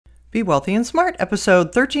Be Wealthy and Smart,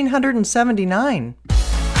 episode 1379.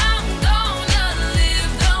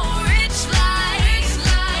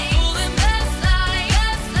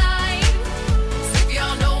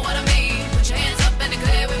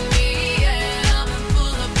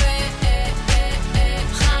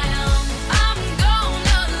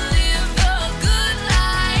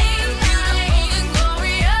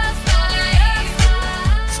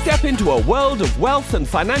 Step into a world of wealth and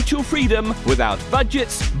financial freedom without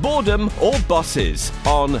budgets, boredom, or bosses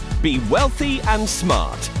on Be Wealthy and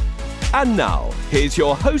Smart. And now, here's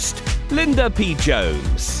your host, Linda P.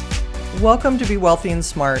 Jones. Welcome to Be Wealthy and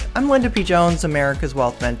Smart. I'm Linda P. Jones, America's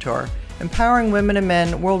Wealth Mentor, empowering women and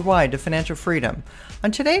men worldwide to financial freedom.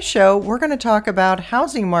 On today's show, we're going to talk about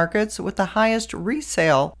housing markets with the highest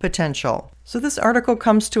resale potential. So this article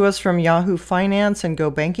comes to us from Yahoo Finance and Go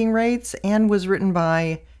Banking Rates and was written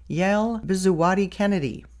by Yael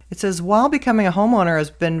Bizuwadi-Kennedy. It says, while becoming a homeowner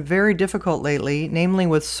has been very difficult lately, namely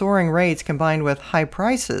with soaring rates combined with high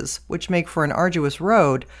prices, which make for an arduous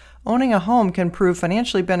road, owning a home can prove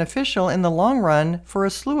financially beneficial in the long run for a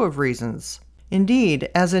slew of reasons. Indeed,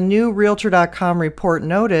 as a new Realtor.com report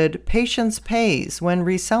noted, patience pays when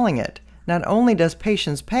reselling it. Not only does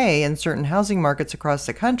patience pay in certain housing markets across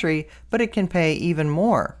the country, but it can pay even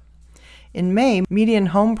more. In May, median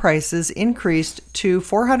home prices increased to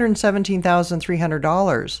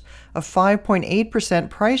 $417,300, a 5.8%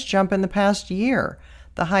 price jump in the past year,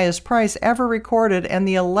 the highest price ever recorded and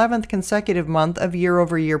the 11th consecutive month of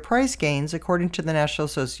year-over-year price gains, according to the National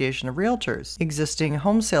Association of Realtors' existing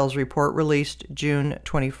home sales report released June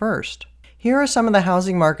 21st. Here are some of the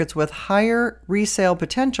housing markets with higher resale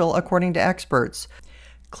potential, according to experts: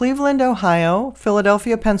 Cleveland, Ohio,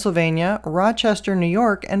 Philadelphia, Pennsylvania, Rochester, New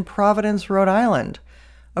York, and Providence, Rhode Island.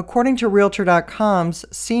 According to Realtor.com's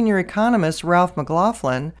senior economist Ralph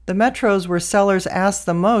McLaughlin, the metros where sellers ask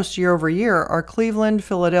the most year over year are Cleveland,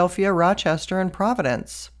 Philadelphia, Rochester, and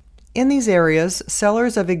Providence. In these areas,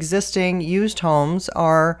 sellers of existing used homes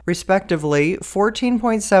are respectively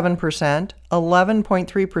 14.7%,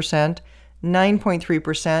 11.3%,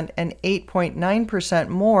 9.3%, and 8.9%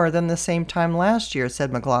 more than the same time last year,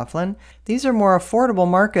 said McLaughlin. These are more affordable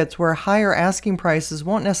markets where higher asking prices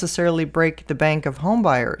won't necessarily break the bank of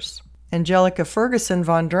homebuyers. Angelica Ferguson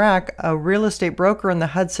von Drack, a real estate broker in the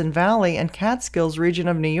Hudson Valley and Catskills region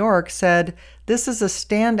of New York, said, "This is a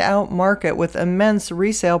standout market with immense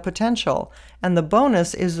resale potential, and the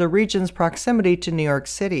bonus is the region's proximity to New York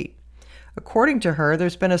City." According to her,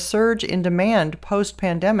 there's been a surge in demand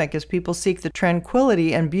post-pandemic as people seek the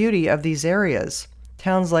tranquility and beauty of these areas.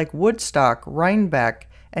 Towns like Woodstock, Rhinebeck,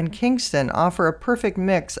 and Kingston offer a perfect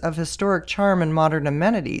mix of historic charm and modern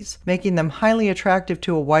amenities, making them highly attractive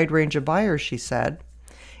to a wide range of buyers, she said.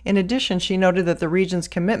 In addition, she noted that the region's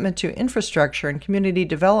commitment to infrastructure and community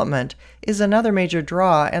development is another major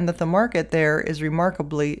draw, and that the market there is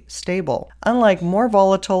remarkably stable. Unlike more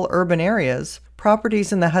volatile urban areas,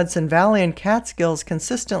 properties in the Hudson Valley and Catskills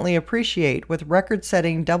consistently appreciate, with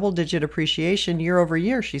record-setting double-digit appreciation year over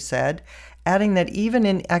year, she said, adding that even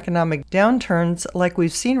in economic downturns like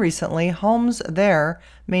we've seen recently, homes there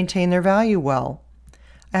maintain their value well.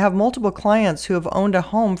 "I have multiple clients who have owned a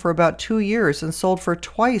home for about 2 years and sold for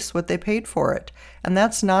twice what they paid for it. And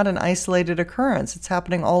that's not an isolated occurrence. It's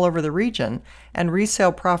happening all over the region, and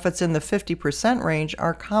resale profits in the 50% range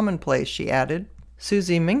are commonplace," she added.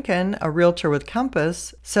 Susie Minkin, a realtor with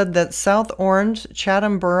Compass, said that South Orange,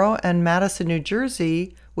 Chatham Borough, and Madison, New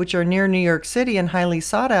Jersey, which are near New York City and highly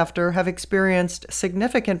sought after, have experienced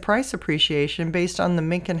significant price appreciation based on the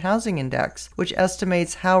Minkin Housing Index, which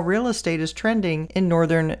estimates how real estate is trending in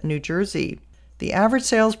northern New Jersey. The average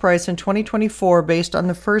sales price in 2024, based on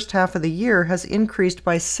the first half of the year, has increased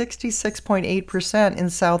by 66.8%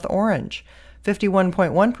 in South Orange,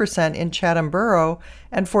 51.1% in Chatham Borough,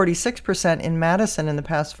 and 46% in Madison in the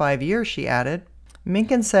past 5 years, she added.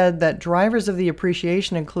 Minkin said that drivers of the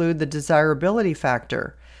appreciation include the desirability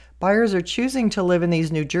factor. Buyers are choosing to live in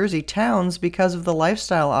these New Jersey towns because of the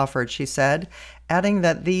lifestyle offered, she said, adding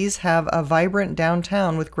that these have a vibrant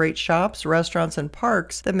downtown with great shops, restaurants, and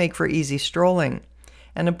parks that make for easy strolling.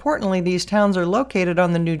 And importantly, these towns are located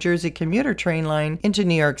on the New Jersey commuter train line into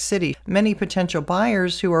New York City. Many potential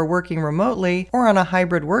buyers who are working remotely or on a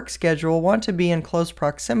hybrid work schedule want to be in close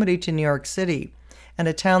proximity to New York City, and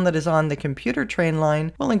a town that is on the commuter train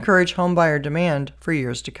line will encourage homebuyer demand for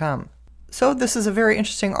years to come. So this is a very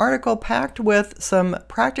interesting article packed with some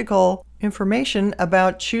practical information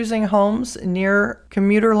about choosing homes near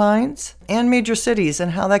commuter lines and major cities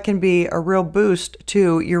and how that can be a real boost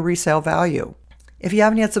to your resale value. If you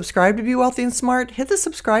haven't yet subscribed to Be Wealthy and Smart, hit the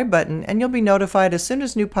subscribe button and you'll be notified as soon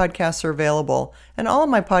as new podcasts are available. And all of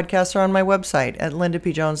my podcasts are on my website at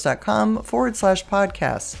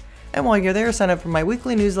lindapjones.com/podcasts. And while you're there, sign up for my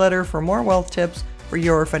weekly newsletter for more wealth tips for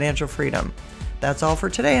your financial freedom. That's all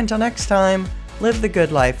for today. Until next time, live the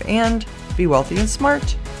good life and be wealthy and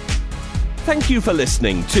smart. Thank you for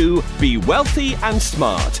listening to Be Wealthy and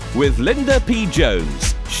Smart with Linda P.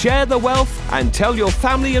 Jones. Share the wealth and tell your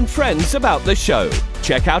family and friends about the show.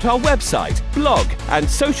 Check out our website, blog, and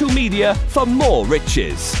social media for more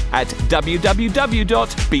riches at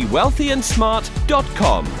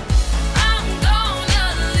www.bewealthyandsmart.com.